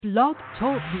Blog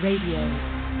Talk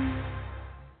Radio.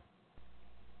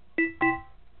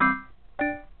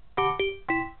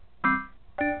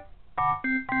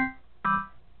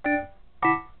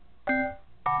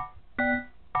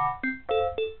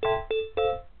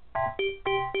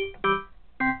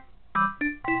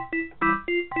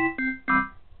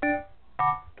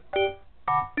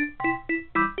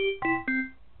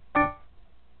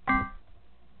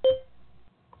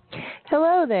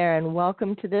 Hello there, and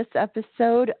welcome to this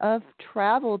episode of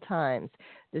Travel Times.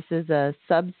 This is a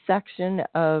subsection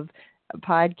of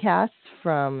podcasts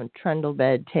from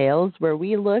Trundlebed Tales, where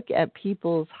we look at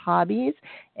people's hobbies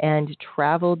and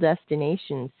travel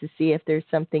destinations to see if there's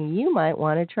something you might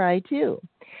want to try too.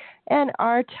 And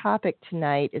our topic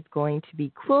tonight is going to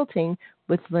be quilting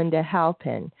with Linda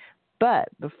Halpin. But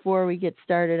before we get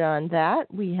started on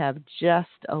that, we have just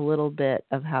a little bit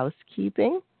of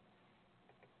housekeeping.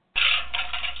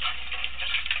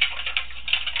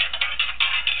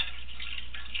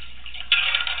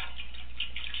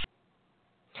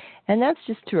 And that's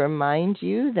just to remind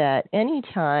you that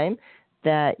anytime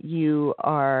that you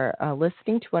are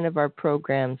listening to one of our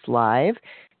programs live,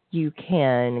 you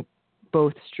can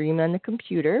both stream on the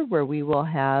computer, where we will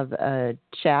have a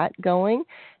chat going,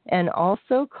 and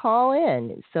also call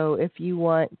in. So if you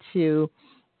want to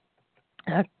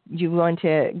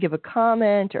give a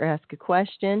comment or ask a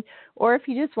question, or if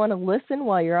you just want to listen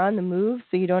while you're on the move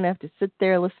so you don't have to sit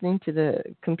there listening to the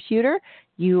computer,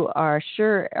 you are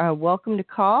welcome to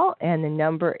call, and the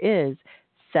number is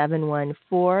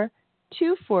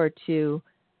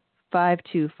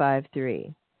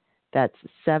 714-242-5253. That's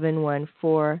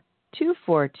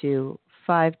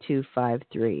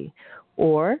 714-242-5253.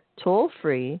 Or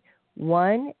toll-free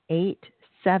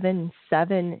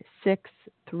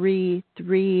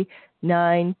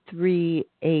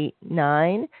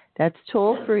 1-877-633-9389. That's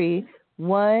toll-free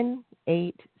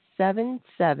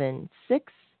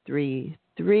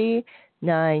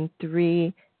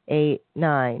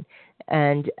 1-877-633-9389.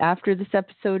 And after this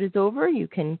episode is over, you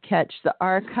can catch the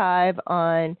archive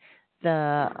on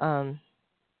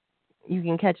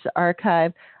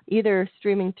either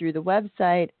streaming through the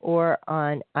website or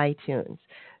on iTunes.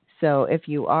 So if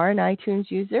you are an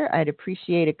iTunes user, I'd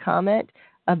appreciate a comment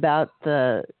about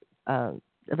the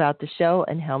show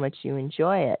and how much you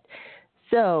enjoy it.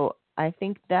 So I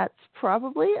think that's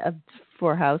probably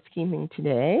for housekeeping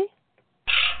today.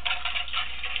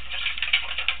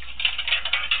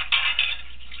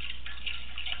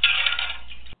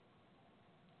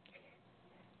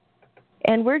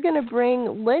 And we're going to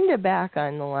bring Linda back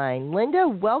on the line. Linda,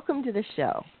 welcome to the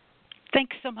show.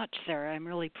 Thanks so much, Sarah. I'm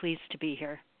really pleased to be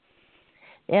here.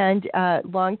 And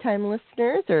longtime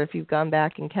listeners, or if you've gone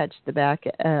back and catch the back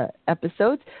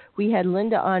episodes, we had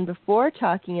Linda on before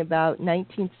talking about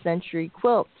 19th century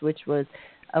quilts, which was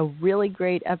a really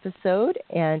great episode.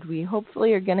 And we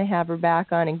hopefully are going to have her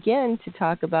back on again to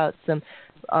talk about some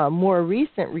more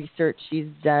recent research she's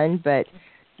done. But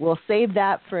we'll save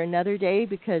that for another day,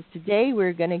 because today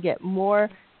we're going to get more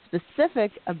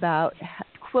specific about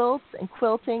quilts and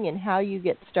quilting and how you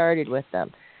get started with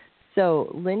them.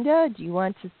 So, Linda, do you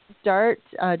want to start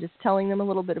just telling them a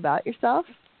little bit about yourself?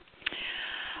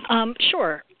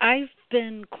 Sure. I've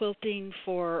been quilting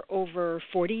for over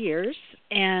 40 years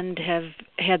and have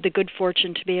had the good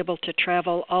fortune to be able to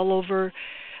travel all over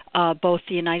both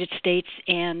the United States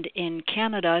and in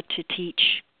Canada to teach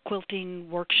quilting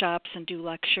workshops and do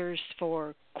lectures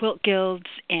for quilt guilds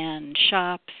and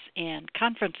shops and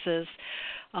conferences.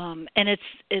 And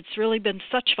it's really been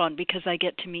such fun, because I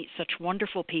get to meet such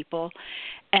wonderful people,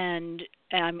 and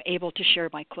I'm able to share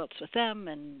my quilts with them,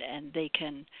 and they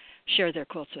can share their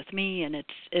quilts with me, and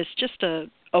it's just a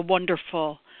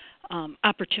wonderful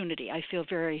opportunity. I feel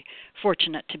very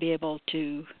fortunate to be able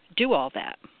to do all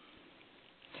that.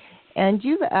 And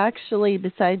you've actually,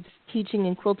 besides teaching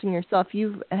and quilting yourself,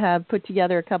 you have put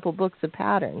together a couple books of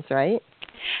patterns, right?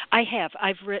 I have.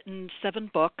 I've written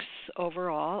 7 books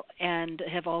overall, and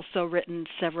have also written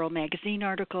several magazine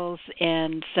articles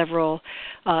and several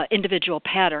individual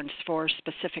patterns for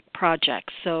specific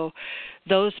projects. So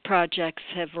those projects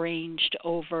have ranged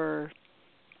over,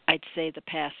 I'd say, the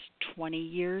past 20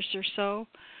 years or so.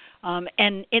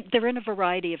 And they're in a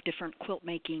variety of different quilt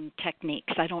making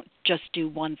techniques. I don't just do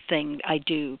one thing. I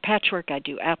do patchwork, I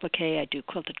do applique, I do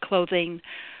quilted clothing.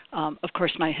 Of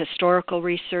course, my historical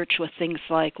research with things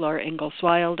like Laura Ingalls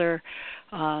Wilder.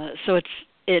 So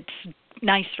it's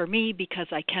nice for me, because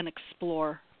I can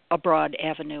explore a broad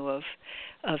avenue of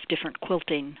different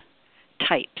quilting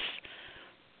types.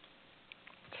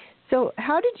 So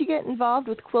how did you get involved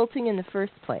with quilting in the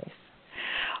first place?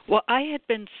 Well, I had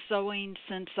been sewing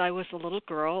since I was a little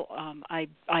girl.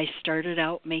 I started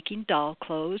out making doll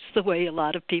clothes the way a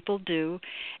lot of people do,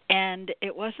 and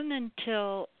it wasn't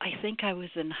until I think I was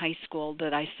in high school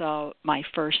that I saw my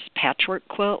first patchwork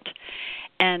quilt,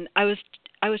 and I was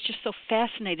just so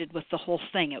fascinated with the whole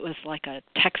thing. It was like a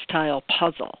textile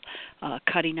puzzle,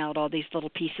 cutting out all these little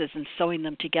pieces and sewing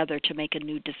them together to make a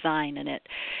new design, and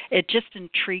it just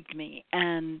intrigued me.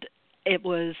 And it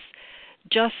was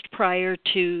just prior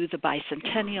to the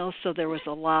bicentennial, so there was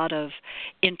a lot of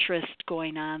interest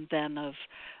going on then of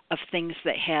things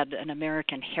that had an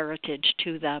American heritage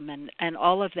to them, and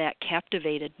all of that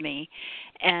captivated me.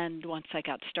 And once I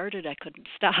got started, I couldn't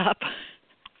stop.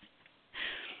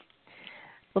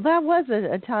 Well, that was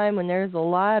a time when there's a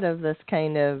lot of this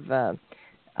kind of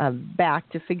back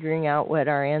to figuring out what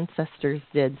our ancestors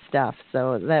did stuff.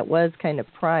 So that was kind of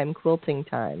prime quilting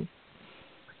time.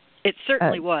 It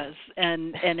certainly was,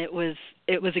 and it was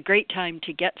a great time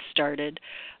to get started.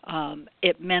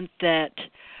 It meant that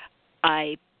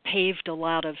I paved a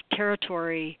lot of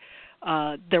territory.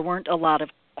 There weren't a lot of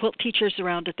quilt teachers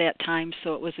around at that time,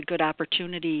 so it was a good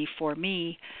opportunity for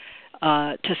me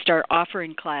to start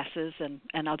offering classes,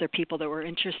 and other people that were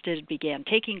interested began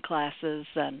taking classes,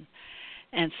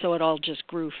 and so it all just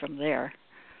grew from there.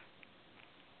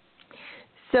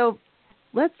 So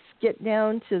let's get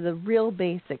down to the real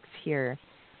basics here.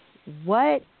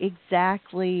 What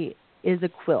exactly is a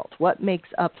quilt? What makes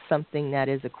up something that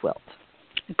is a quilt?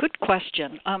 Good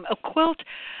question. A quilt,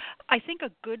 I think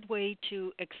a good way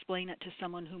to explain it to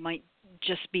someone who might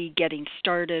just be getting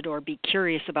started or be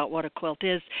curious about what a quilt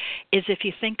is if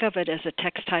you think of it as a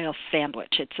textile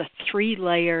sandwich. It's a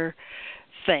 3-layer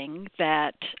thing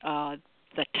that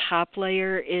the top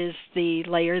layer is the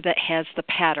layer that has the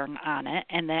pattern on it,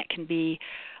 and that can be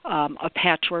a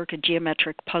patchwork, a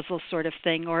geometric puzzle sort of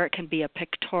thing, or it can be a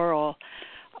pictorial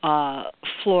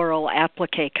floral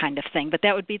applique kind of thing, but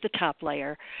that would be the top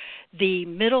layer. The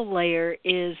middle layer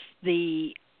is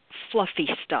the fluffy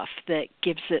stuff that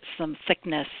gives it some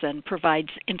thickness and provides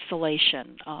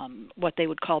insulation, what they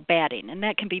would call batting, and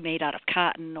that can be made out of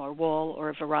cotton or wool or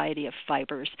a variety of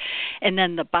fibers. And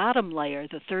then the bottom layer,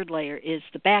 the third layer, is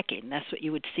the backing. That's what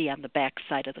you would see on the back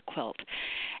side of the quilt.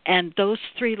 And those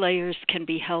 3 layers can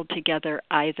be held together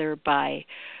either by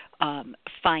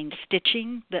fine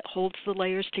stitching that holds the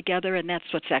layers together, and that's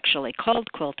what's actually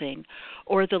called quilting,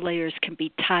 or the layers can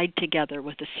be tied together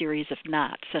with a series of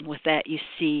knots, and with that you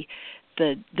see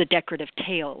the decorative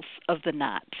tails of the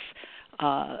knots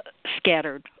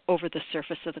scattered over the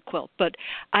surface of the quilt. But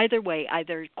either way,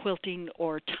 either quilting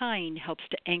or tying helps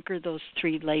to anchor those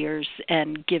 3 layers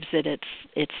and gives it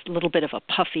its little bit of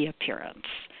a puffy appearance.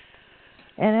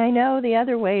 And I know the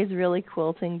other way is really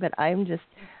quilting, but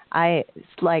I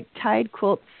like tied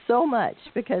quilts so much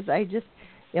because I just,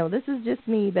 this is just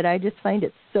me, but I just find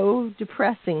it so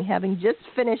depressing having just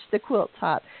finished the quilt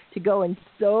top to go and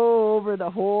sew over the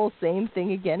whole same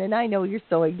thing again. And I know you're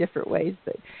sewing different ways,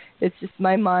 but it's just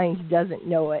my mind doesn't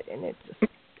know it, and it's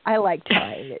just, I like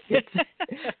tying it.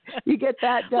 You get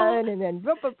that done, and then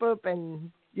boop, boop, boop,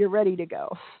 and you're ready to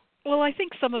go. Well, I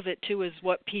think some of it, too, is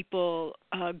what people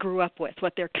grew up with,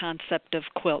 what their concept of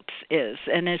quilts is.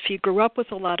 And if you grew up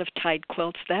with a lot of tied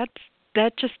quilts,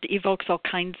 that just evokes all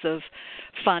kinds of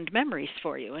fond memories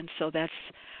for you. And so that's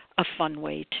a fun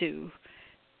way to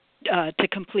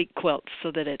complete quilts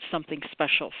so that it's something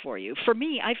special for you. For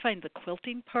me, I find the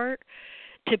quilting part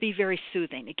to be very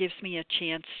soothing. It gives me a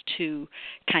chance to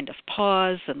kind of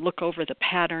pause and look over the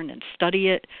pattern and study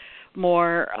it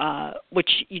more, which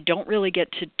you don't really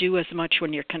get to do as much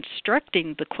when you're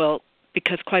constructing the quilt,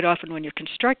 because quite often when you're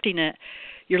constructing it,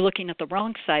 you're looking at the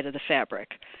wrong side of the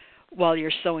fabric while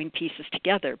you're sewing pieces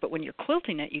together. But when you're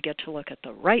quilting it, you get to look at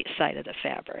the right side of the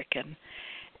fabric,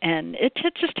 and it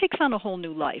just takes on a whole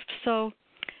new life. So,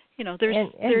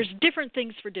 there's different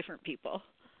things for different people.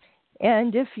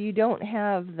 And if you don't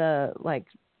have the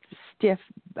stiff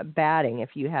batting, if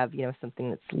you have something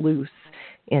that's loose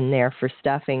in there for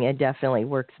stuffing, it definitely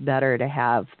works better to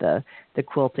have the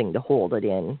quilting to hold it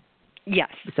in.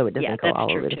 Yes. So it doesn't go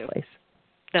all over the place.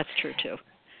 That's true too.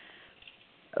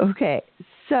 Okay,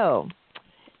 so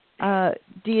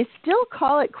do you still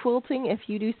call it quilting if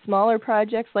you do smaller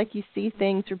projects, like you see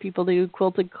things where people do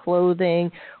quilted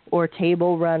clothing or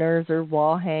table runners or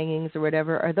wall hangings or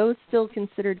whatever? Are those still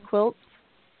considered quilts?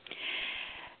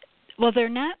 Well, they're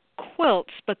not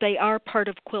quilts, but they are part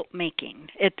of quilt making.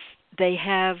 They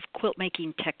have quilt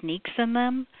making techniques in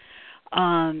them.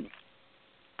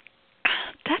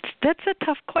 That's a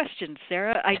tough question,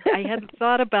 Sarah. I hadn't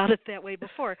thought about it that way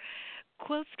before.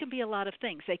 quilts can be a lot of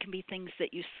things. They can be things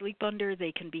that you sleep under.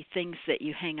 They can be things that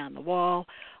you hang on the wall.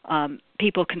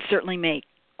 People can certainly make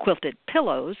quilted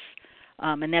pillows,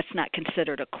 and that's not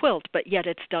considered a quilt, but yet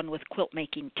it's done with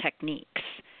quilt-making techniques.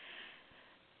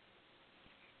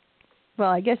 Well,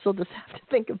 I guess you'll just have to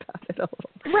think about it a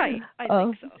little. Right, I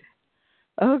think so.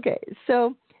 Okay,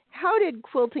 so how did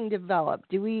quilting develop?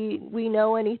 Do we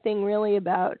know anything really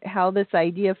about how this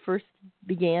idea first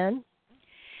began?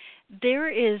 There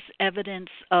is evidence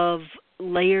of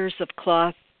layers of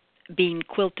cloth being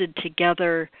quilted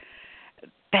together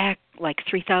back like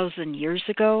 3,000 years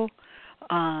ago.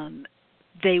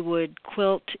 They would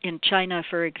quilt in China,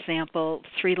 for example,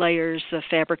 3 layers of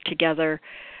fabric together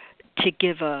to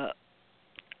give a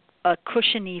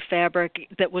cushiony fabric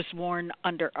that was worn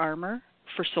under armor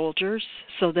for soldiers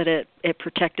so that it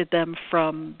protected them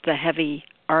from the heavy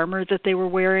armor that they were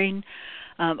wearing.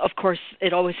 Of course,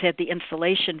 it always had the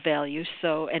insulation value,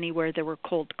 so anywhere there were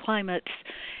cold climates,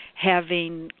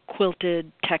 having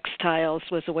quilted textiles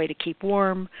was a way to keep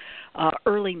warm.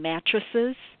 Early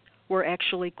mattresses were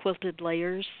actually quilted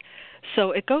layers.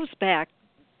 So it goes back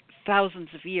thousands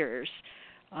of years.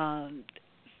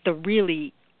 The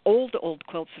really old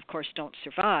quilts, of course, don't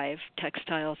survive.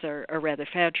 Textiles are rather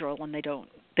fragile and they don't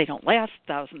last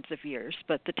thousands of years.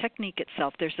 But the technique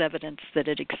itself, there's evidence that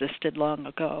it existed long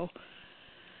ago.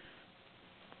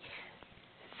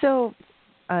 So,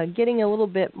 getting a little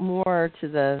bit more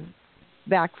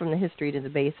back from the history to the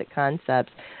basic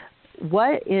concepts,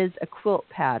 what is a quilt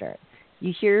pattern?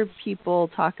 You hear people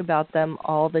talk about them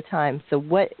all the time. So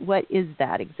what is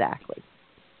that exactly?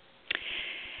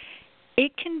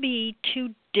 It can be 2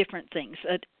 different things.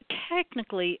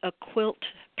 Technically, a quilt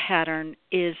pattern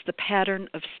is the pattern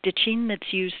of stitching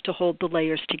that's used to hold the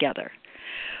layers together.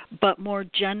 But more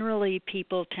generally,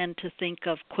 people tend to think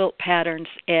of quilt patterns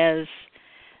as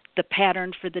the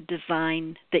pattern for the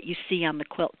design that you see on the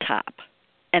quilt top.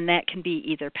 And that can be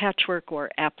either patchwork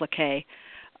or applique.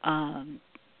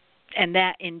 And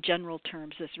that, in general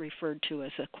terms, is referred to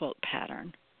as a quilt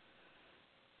pattern.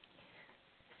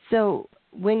 So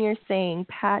when you're saying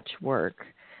patchwork,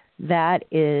 that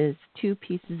is 2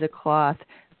 pieces of cloth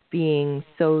being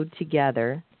sewed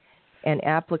together. And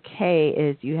applique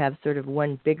is you have sort of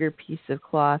one bigger piece of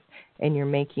cloth and you're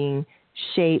making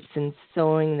shapes and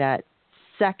sewing that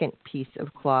second piece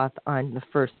of cloth on the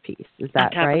first piece. Is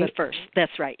that right? On top of the first.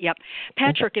 That's right. Yep.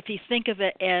 Patchwork, if you think of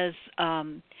it as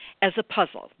a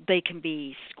puzzle, they can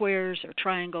be squares or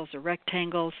triangles or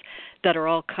rectangles that are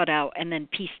all cut out and then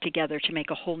pieced together to make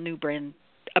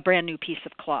a brand new piece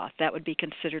of cloth. That would be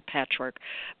considered patchwork.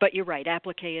 But you're right.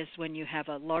 Applique is when you have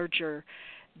a larger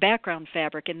background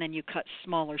fabric and then you cut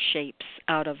smaller shapes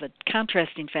out of a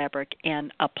contrasting fabric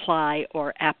and apply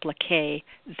or applique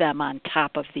them on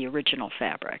top of the original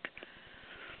fabric.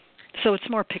 So it's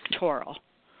more pictorial.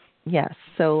 Yes.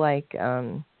 So like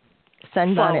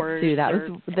sunbonnet too.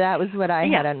 That was what I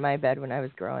had on my bed when I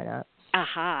was growing up.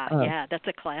 Aha, yeah, that's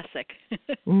a classic.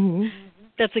 Mm-hmm.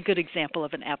 That's a good example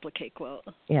of an applique quilt.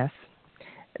 Yes.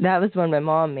 That was one my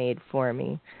mom made for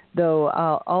me. Though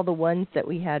all the ones that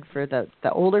we had for the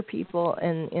older people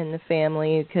in the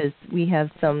family, because we have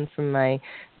some from my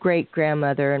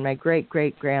great-grandmother and my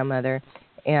great-great-grandmother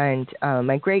and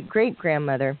my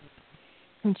great-great-grandmother,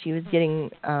 and she was getting,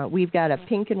 we've got a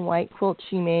pink and white quilt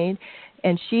she made,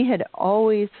 and she had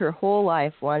always, her whole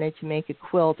life, wanted to make a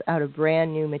quilt out of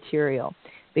brand new material,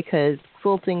 because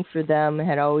quilting for them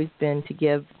had always been to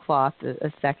give cloth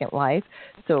a second life.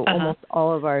 So almost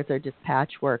all of ours are just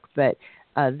patchwork, but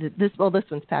this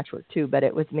one's patchwork too, but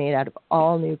it was made out of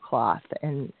all new cloth,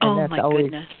 and that's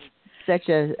always such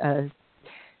a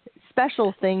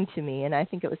special thing to me, and I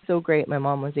think it was so great my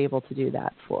mom was able to do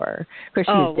that for her. Of course,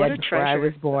 she was dead before I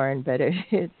was born, but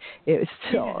it was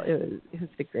still it was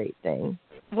a great thing.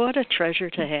 What a treasure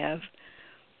to have.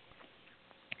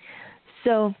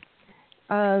 So,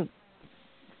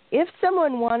 if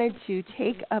someone wanted to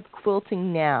take up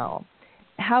quilting now,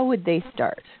 how would they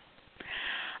start?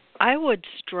 I would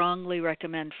strongly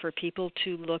recommend for people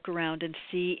to look around and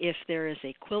see if there is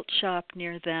a quilt shop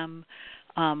near them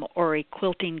or a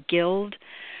quilting guild.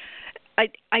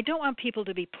 I don't want people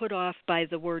to be put off by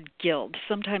the word guild.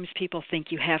 Sometimes people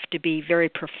think you have to be very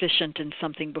proficient in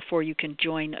something before you can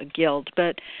join a guild.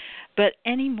 But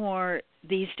anymore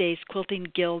these days, quilting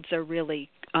guilds are really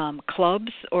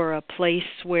clubs or a place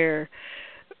where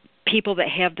people that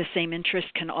have the same interest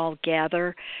can all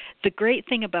gather. The great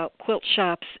thing about quilt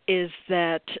shops is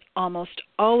that almost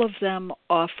all of them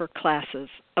offer classes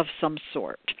of some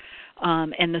sort.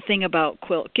 And the thing about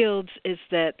Quilt Guilds is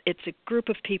that it's a group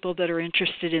of people that are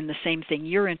interested in the same thing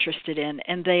you're interested in,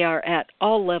 and they are at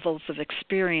all levels of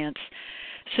experience.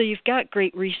 So you've got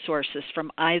great resources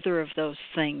from either of those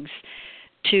things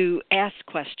to ask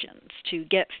questions, to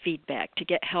get feedback, to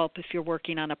get help if you're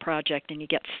working on a project and you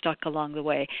get stuck along the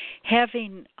way.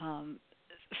 Having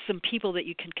some people that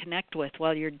you can connect with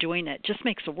while you're doing it just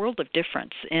makes a world of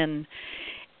difference in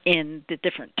the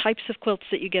different types of quilts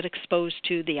that you get exposed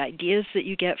to, the ideas that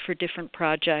you get for different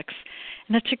projects.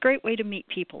 And it's a great way to meet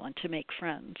people and to make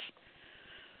friends.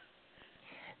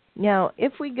 Now,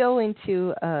 if we go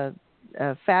into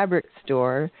a fabric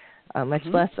store, much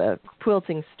less a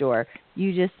quilting store,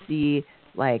 you just see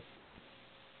like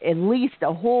at least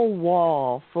a whole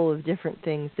wall full of different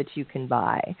things that you can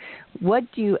buy. What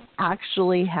do you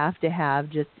actually have to have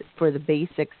just for the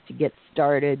basics to get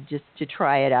started, just to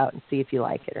try it out and see if you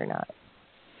like it or not?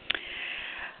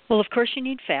 Well, of course you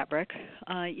need fabric.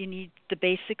 You need the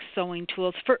basic sewing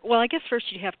tools. I guess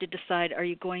first you have to decide, are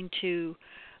you going to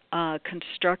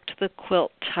construct the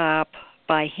quilt top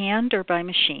by hand or by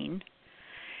machine?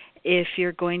 If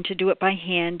you're going to do it by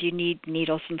hand, you need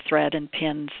needles and thread and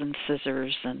pins and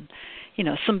scissors and,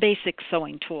 some basic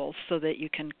sewing tools so that you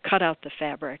can cut out the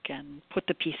fabric and put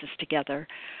the pieces together.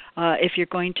 If you're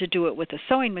going to do it with a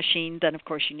sewing machine, then of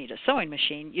course you need a sewing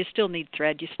machine. You still need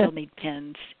thread, you still need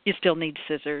pins, you still need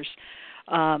scissors.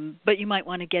 But you might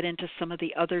want to get into some of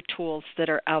the other tools that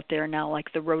are out there now,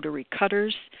 like the rotary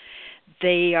cutters.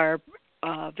 They are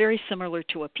very similar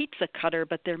to a pizza cutter,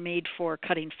 but they're made for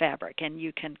cutting fabric, and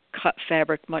you can cut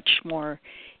fabric much more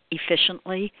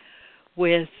efficiently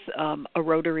with a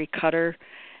rotary cutter.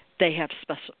 They have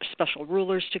special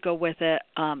rulers to go with it,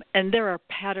 and there are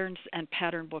patterns and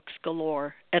pattern books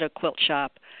galore at a quilt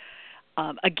shop,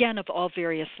 again, of all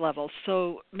various levels.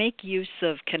 So make use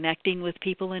of connecting with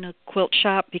people in a quilt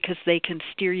shop because they can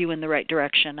steer you in the right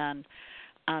direction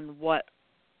on what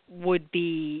would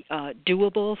be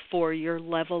doable for your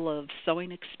level of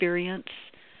sewing experience.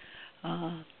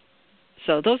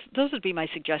 So those would be my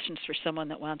suggestions for someone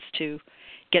that wants to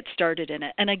get started in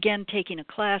it. And again, taking a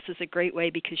class is a great way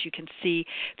because you can see,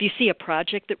 if you see a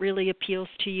project that really appeals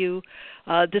to you,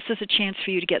 this is a chance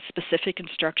for you to get specific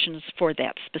instructions for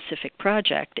that specific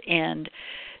project. And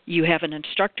you have an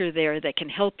instructor there that can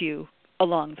help you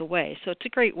along the way. So it's a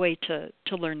great way to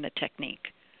learn the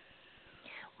technique.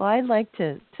 Well, I'd like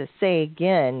to say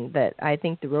again that I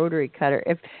think the rotary cutter,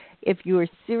 if you are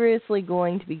seriously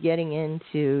going to be getting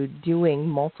into doing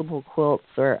multiple quilts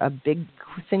or a big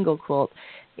single quilt,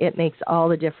 it makes all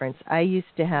the difference. I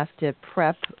used to have to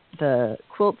prep the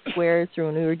quilt squares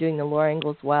when we were doing the Laura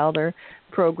Ingalls Wilder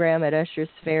program at Usher's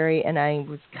Ferry, and I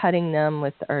was cutting them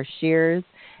with our shears.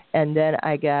 And then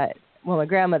my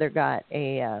grandmother got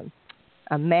a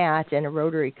mat and a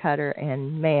rotary cutter,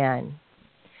 and man,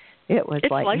 it was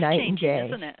it's like night and day.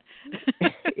 Isn't it?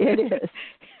 It is.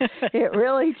 It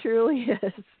really, truly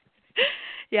is.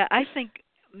 Yeah, I think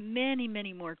many,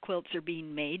 many more quilts are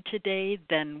being made today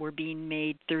than were being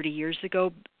made 30 years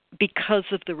ago because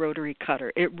of the rotary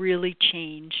cutter. It really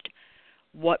changed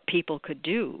what people could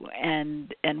do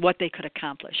and what they could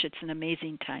accomplish. It's an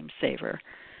amazing time saver.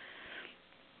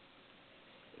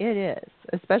 It is,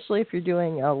 especially if you're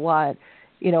doing a lot,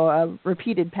 a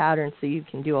repeated pattern, so you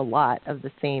can do a lot of the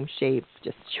same shapes.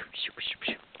 Just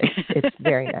it's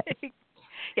very nice.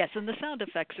 Yes, and the sound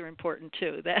effects are important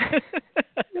too.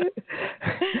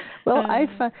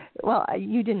 Well,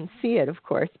 you didn't see it, of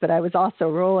course, but I was also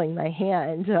rolling my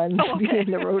hand on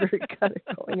the rotary cutter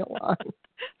going along.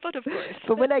 But of course.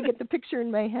 But when I get the picture in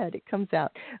my head, it comes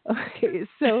out. Okay,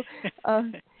 so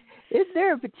is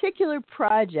there a particular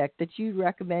project that you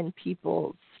recommend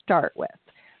people start with?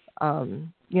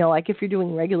 Like if you're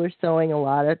doing regular sewing, a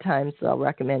lot of times I'll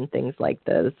recommend things like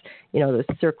those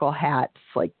circle hats,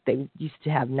 like they used to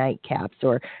have nightcaps,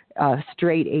 or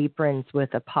straight aprons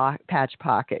with a patch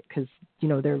pocket, because,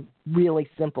 they're really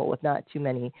simple with not too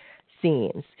many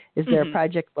seams. Is there a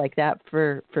project like that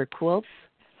for quilts?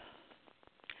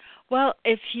 Well,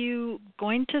 if you're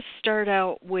going to start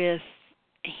out with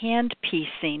hand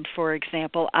piecing, for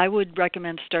example, I would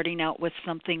recommend starting out with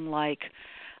something like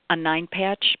a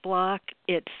 9-patch block.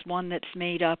 It's one that's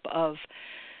made up of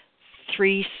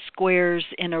 3 squares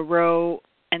in a row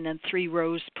and then 3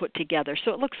 rows put together.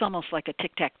 So it looks almost like a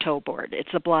tic-tac-toe board.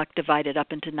 It's a block divided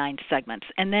up into 9 segments.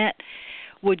 And that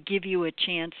would give you a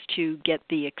chance to get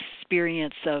the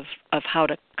experience of how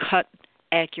to cut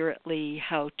accurately,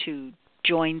 how to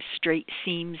join straight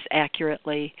seams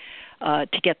accurately,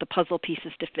 to get the puzzle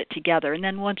pieces to fit together. And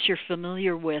then once you're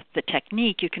familiar with the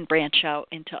technique, you can branch out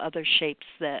into other shapes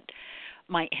that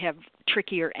might have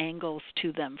trickier angles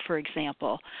to them, for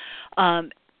example.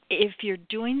 If you're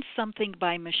doing something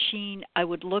by machine, I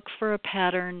would look for a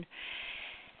pattern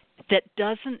that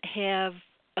doesn't have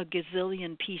a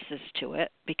gazillion pieces to it,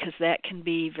 because that can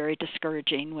be very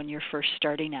discouraging when you're first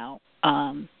starting out.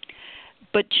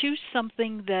 But choose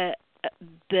something that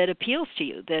appeals to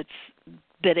you,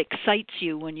 that excites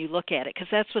you when you look at it, because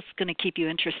that's what's going to keep you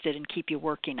interested and keep you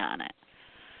working on it.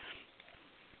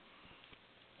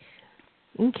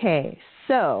 Okay,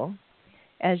 so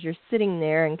as you're sitting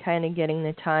there and kind of getting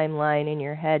the timeline in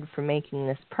your head for making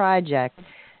this project,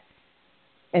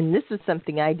 and this was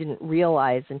something I didn't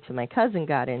realize until my cousin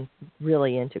got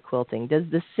really into quilting. Does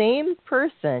the same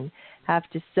person have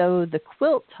to sew the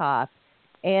quilt top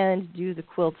and do the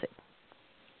quilting?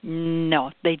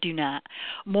 No, they do not.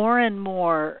 More and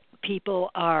more people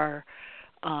are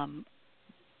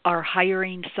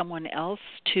hiring someone else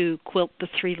to quilt the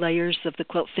 3 layers of the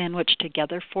quilt sandwich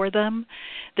together for them.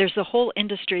 There's a whole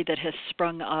industry that has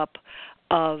sprung up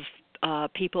of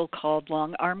people called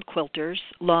long arm quilters.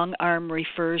 Long arm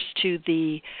refers to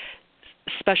the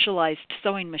specialized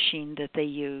sewing machine that they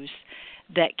use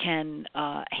that can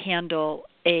handle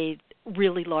a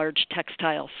really large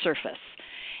textile surface.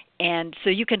 And so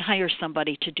you can hire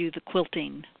somebody to do the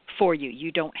quilting for you.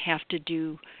 You don't have to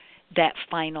do that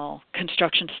final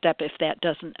construction step if that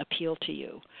doesn't appeal to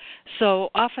you. So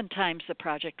oftentimes the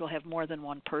project will have more than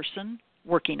one person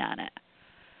working on it.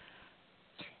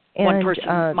 And, one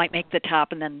person might make the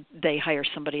top, and then they hire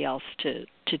somebody else to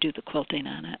do the quilting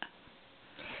on it.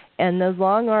 And those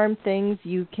long arm things,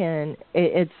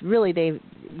 it's really, they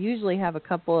usually have a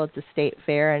couple at the state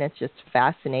fair, and it's just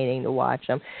fascinating to watch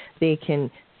them.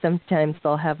 Sometimes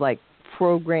they'll have like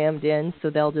programmed in,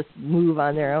 so they'll just move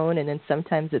on their own, and then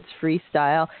sometimes it's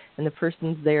freestyle, and the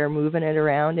person's there moving it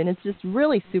around, and it's just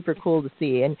really super cool to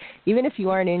see. And even if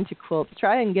you aren't into quilts,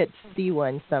 try and get to see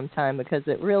one sometime, because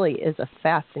it really is a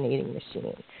fascinating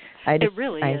machine. It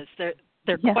really is.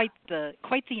 They're yeah. quite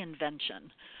the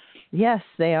invention. Yes,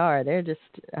 they are. They're just,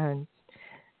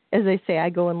 as I say, I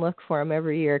go and look for them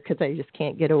every year because I just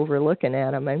can't get over looking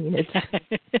at them. I mean, it's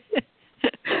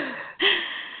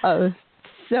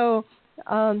so.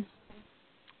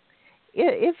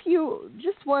 If you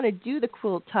just want to do the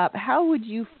quilt top, how would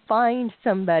you find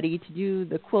somebody to do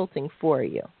the quilting for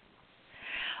you?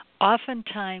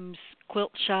 Oftentimes,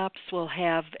 quilt shops will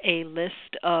have a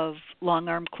list of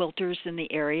long-arm quilters in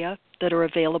the area that are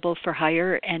available for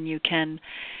hire, and you can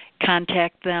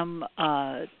contact them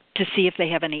to see if they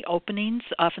have any openings.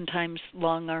 Oftentimes,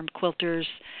 long-arm quilters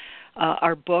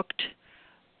are booked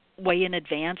way in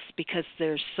advance because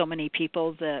there's so many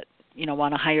people that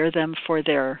want to hire them for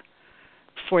their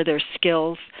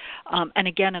skills. And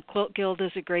again, a quilt guild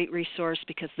is a great resource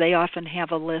because they often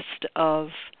have a list of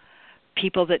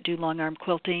people that do long-arm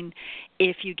quilting.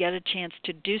 If you get a chance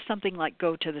to do something like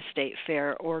go to the state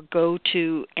fair or go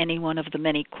to any one of the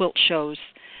many quilt shows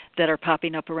that are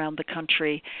popping up around the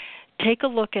country, take a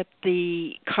look at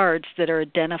the cards that are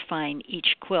identifying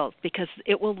each quilt, because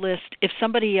it will list, if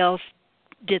somebody else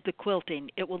did the quilting,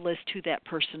 it will list who that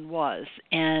person was,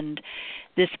 and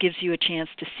this gives you a chance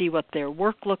to see what their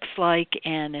work looks like,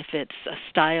 and if it's a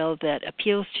style that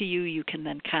appeals to you, you can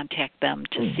then contact them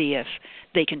to see if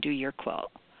they can do your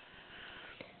quilt.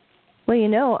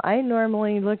 Well, I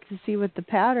normally look to see what the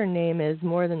pattern name is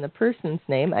more than the person's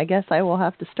name. I guess I will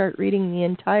have to start reading the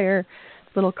entire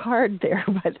little card there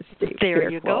by the state fair.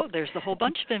 There you go. There's a whole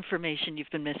bunch of information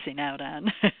you've been missing out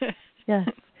on. Yes.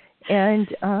 And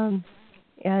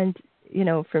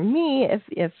for me,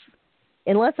 if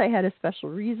unless I had a special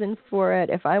reason for it,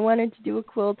 if I wanted to do a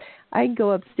quilt, I'd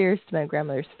go upstairs to my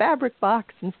grandmother's fabric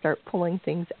box and start pulling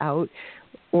things out,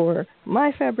 or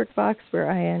my fabric box where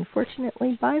I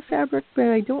unfortunately buy fabric, but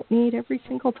I don't need every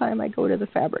single time I go to the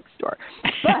fabric store.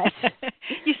 But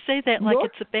you say that like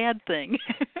it's a bad thing.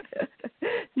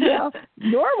 Now,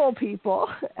 normal people,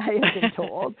 I have been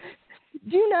told,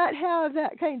 do not have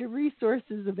that kind of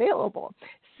resources available.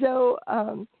 So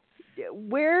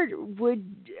where would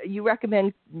you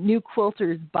recommend new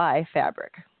quilters buy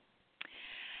fabric?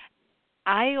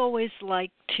 I always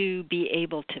like to be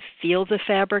able to feel the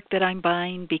fabric that I'm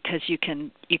buying, because you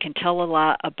can tell a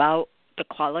lot about the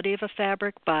quality of a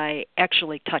fabric by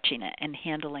actually touching it and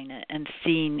handling it and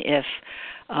seeing if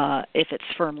it's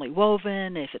firmly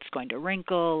woven, if it's going to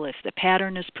wrinkle, if the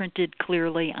pattern is printed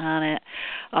clearly on it.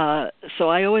 So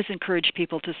I always encourage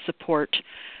people to support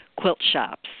quilt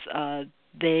shops.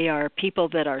 They are people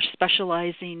that are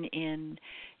specializing in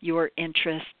your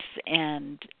interests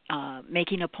and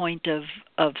making a point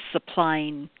of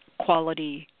supplying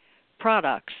quality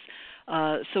products.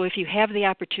 So if you have the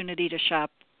opportunity to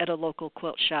shop at a local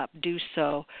quilt shop, do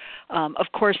so. Of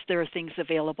course, there are things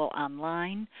available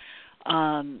online,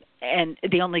 and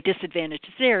the only disadvantage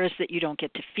there is that you don't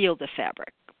get to feel the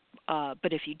fabric.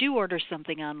 But if you do order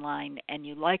something online and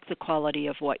you like the quality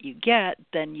of what you get,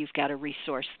 then you've got a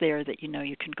resource there that you know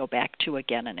you can go back to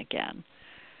again and again.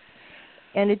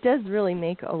 And it does really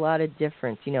make a lot of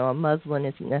difference. You know, a muslin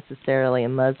isn't necessarily a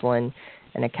muslin,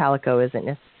 and a calico isn't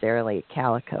necessarily a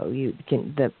calico. You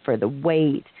can for the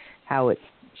weight, how it's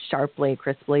sharply,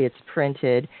 crisply it's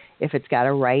printed, if it's got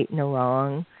a right and a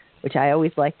wrong, which I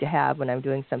always like to have when I'm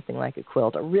doing something like a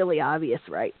quilt, a really obvious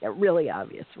right, a really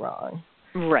obvious wrong.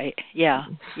 Right, yeah.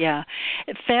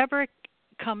 Fabric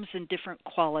comes in different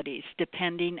qualities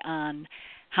depending on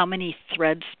how many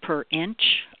threads per inch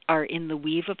are in the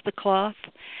weave of the cloth,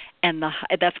 and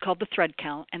that's called the thread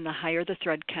count, and the higher the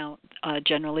thread count,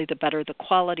 generally the better the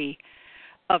quality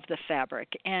of the fabric.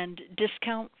 And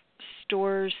discount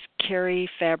stores carry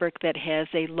fabric that has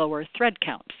a lower thread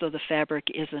count, so the fabric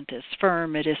isn't as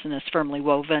firm, it isn't as firmly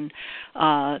woven,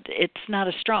 it's not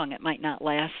as strong, it might not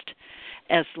last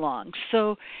as long.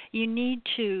 So you need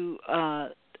to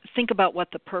think about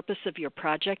what the purpose of your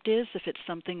project is. If it's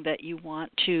something that you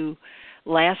want to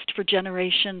last for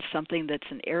generations, something that's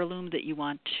an heirloom that you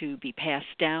want to be passed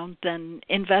down, then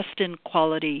invest in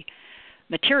quality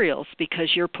materials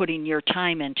because you're putting your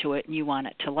time into it and you want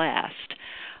it to last.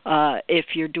 If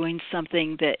you're doing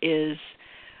something that is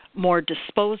more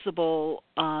disposable,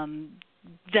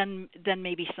 then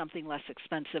maybe something less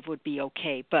expensive would be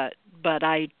okay. But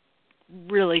I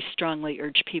really strongly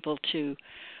urge people to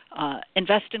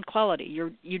invest in quality.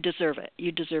 You deserve it.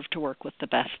 You deserve to work with the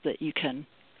best that you can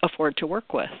afford to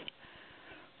work with.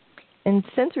 And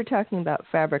since we're talking about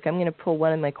fabric, I'm going to pull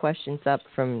one of my questions up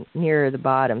from nearer the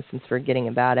bottom since we're getting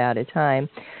about out of time.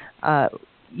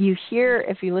 You hear,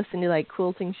 if you listen to like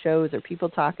quilting shows or people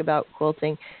talk about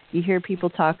quilting, you hear people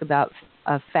talk about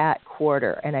a fat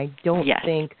quarter, and I don't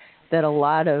think that a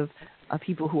lot of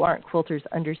people who aren't quilters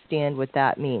understand what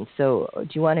that means. So do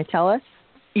you want to tell us?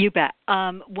 You bet.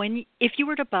 If you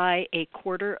were to buy a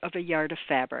quarter of a yard of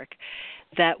fabric,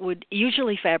 that would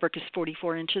usually fabric is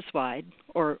 44 inches wide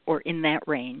or in that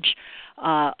range.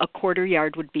 A quarter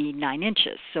yard would be 9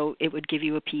 inches, so it would give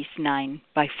you a piece 9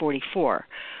 by 44.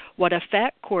 What a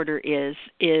fat quarter is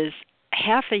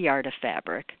half a yard of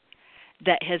fabric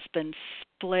that has been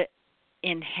split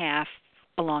in half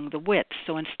along the width.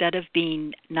 So instead of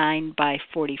being 9 by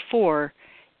 44,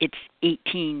 it's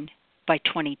 18 by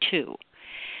 22.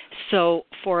 So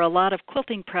for a lot of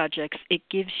quilting projects, it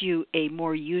gives you a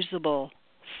more usable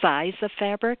size of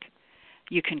fabric.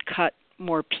 You can cut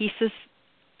more pieces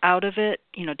out of it,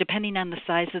 depending on the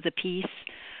size of the piece.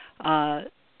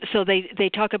 So they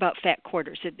talk about fat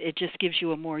quarters. It just gives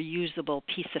you a more usable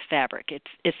piece of fabric.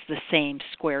 It's the same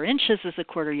square inches as a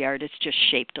quarter yard. It's just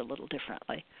shaped a little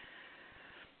differently.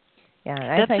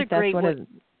 Yeah, I think that's one of.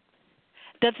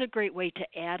 That's a great way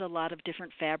to add a lot of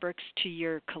different fabrics to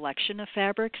your collection of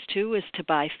fabrics, too, is to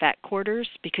buy fat quarters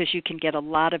because you can get a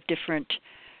lot of different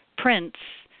prints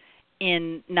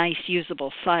in nice,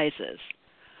 usable sizes.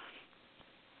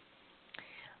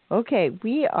 Okay,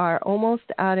 we are almost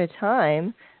out of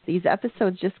time. These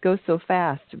episodes just go so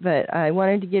fast, but I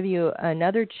wanted to give you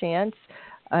another chance.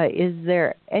 Is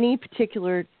there any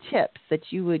particular tips that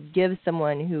you would give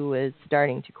someone who is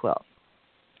starting to quilt?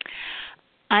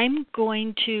 I'm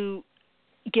going to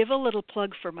give a little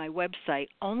plug for my website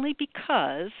only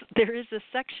because there is a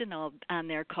section on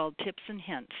there called Tips and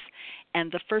Hints.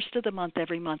 And the first of the month,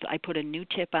 every month, I put a new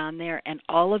tip on there, and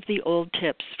all of the old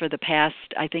tips for the past,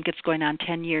 I think it's going on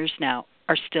 10 years now,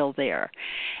 are still there.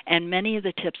 And many of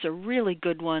the tips are really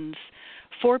good ones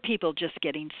for people just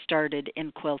getting started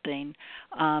in quilting.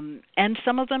 And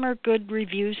some of them are good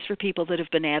reviews for people that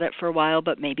have been at it for a while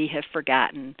but maybe have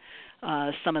forgotten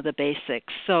some of the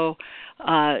basics. So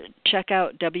check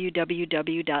out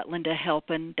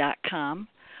www.lindahalpin.com.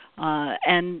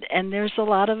 And there's a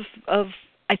lot of,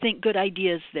 I think, good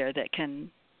ideas there that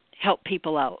can help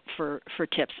people out for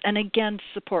tips. And again,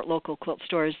 support local quilt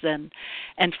stores and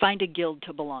find a guild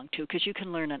to belong to because you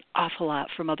can learn an awful lot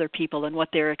from other people and what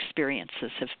their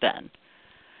experiences have been.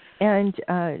 And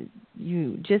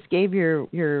you just gave your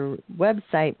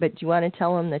website, but do you want to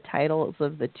tell them the titles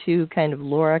of the two kind of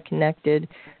Laura-connected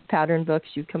pattern books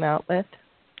you've come out with?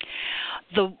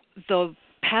 The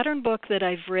pattern book that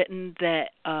I've written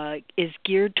that is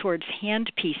geared towards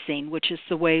hand piecing, which is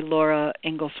the way Laura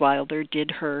Ingalls Wilder did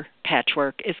her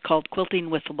patchwork, is called Quilting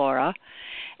with Laura,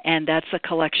 and that's a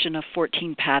collection of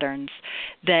 14 patterns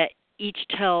that each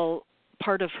tell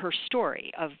part of her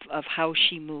story of how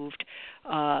she moved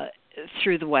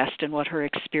through the West and what her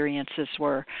experiences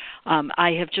were.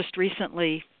 I have just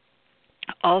recently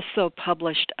also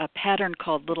published a pattern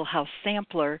called Little House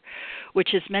Sampler,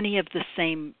 which is many of the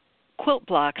same quilt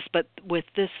blocks, but with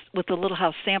the Little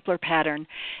House Sampler pattern,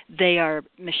 they are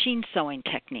machine sewing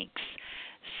techniques.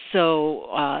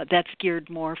 So that's geared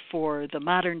more for the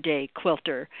modern day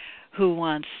quilter who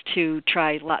wants to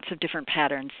try lots of different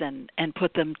patterns and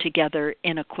put them together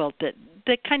in a quilt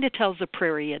that kind of tells a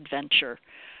prairie adventure.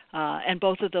 And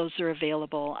both of those are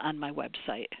available on my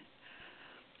website.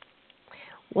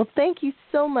 Well, thank you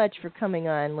so much for coming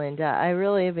on, Linda. I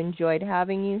really have enjoyed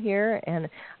having you here, and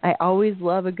I always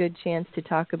love a good chance to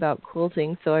talk about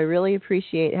quilting, so I really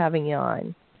appreciate having you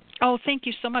on. Oh, thank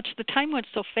you so much. The time went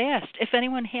so fast. If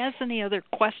anyone has any other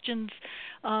questions,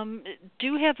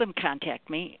 do have them contact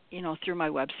me, through my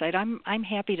website. I'm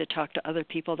happy to talk to other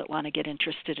people that want to get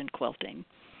interested in quilting.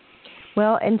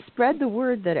 Well, and spread the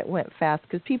word that it went fast,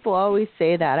 because people always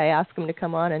say that. I ask them to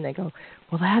come on, and they go,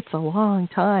 well, that's a long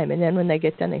time. And then when they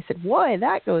get done, they said, boy,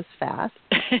 that goes fast.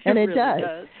 And it really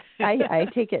does. I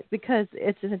take it because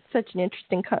it's such an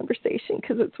interesting conversation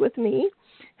because it's with me.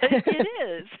 It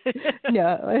is.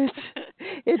 No,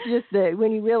 it's just that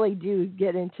when you really do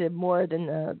get into more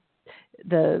than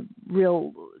the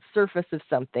real surface of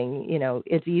something,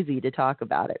 it's easy to talk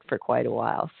about it for quite a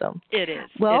while. So it is.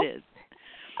 Well, it is.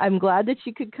 I'm glad that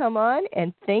you could come on,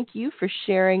 and thank you for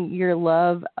sharing your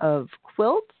love of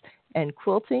quilts and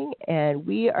quilting. And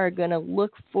we are going to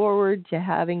look forward to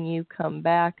having you come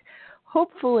back,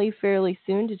 hopefully fairly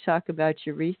soon, to talk about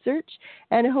your research,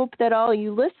 and hope that all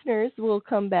you listeners will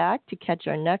come back to catch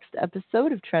our next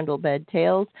episode of Trundlebed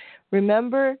Tales.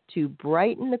 Remember to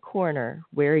brighten the corner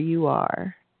where you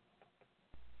are.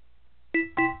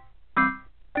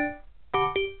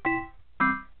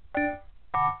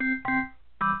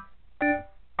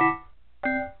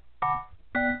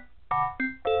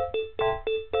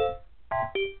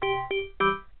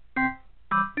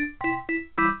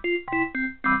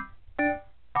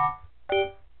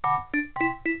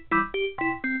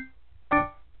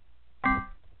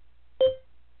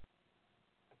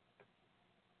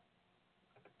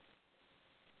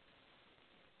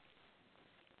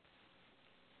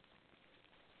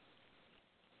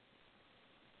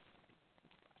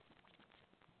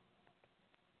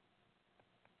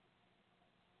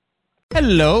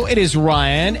 Hello, it is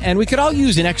Ryan, and we could all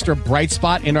use an extra bright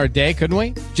spot in our day, couldn't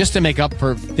we? Just to make up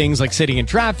for things like sitting in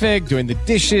traffic, doing the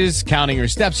dishes, counting your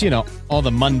steps, all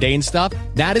the mundane stuff.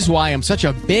 That is why I'm such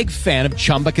a big fan of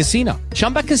Chumba Casino.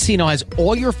 Chumba Casino has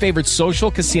all your favorite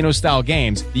social casino-style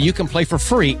games that you can play for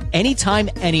free anytime,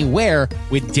 anywhere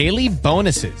with daily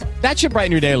bonuses. That should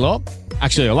brighten your day a little.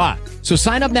 Actually, a lot. So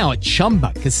sign up now at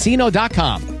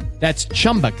ChumbaCasino.com. That's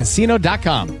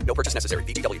ChumbaCasino.com. No purchase necessary.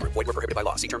 VGW Group. Void where prohibited by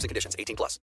law. See terms and conditions. 18+.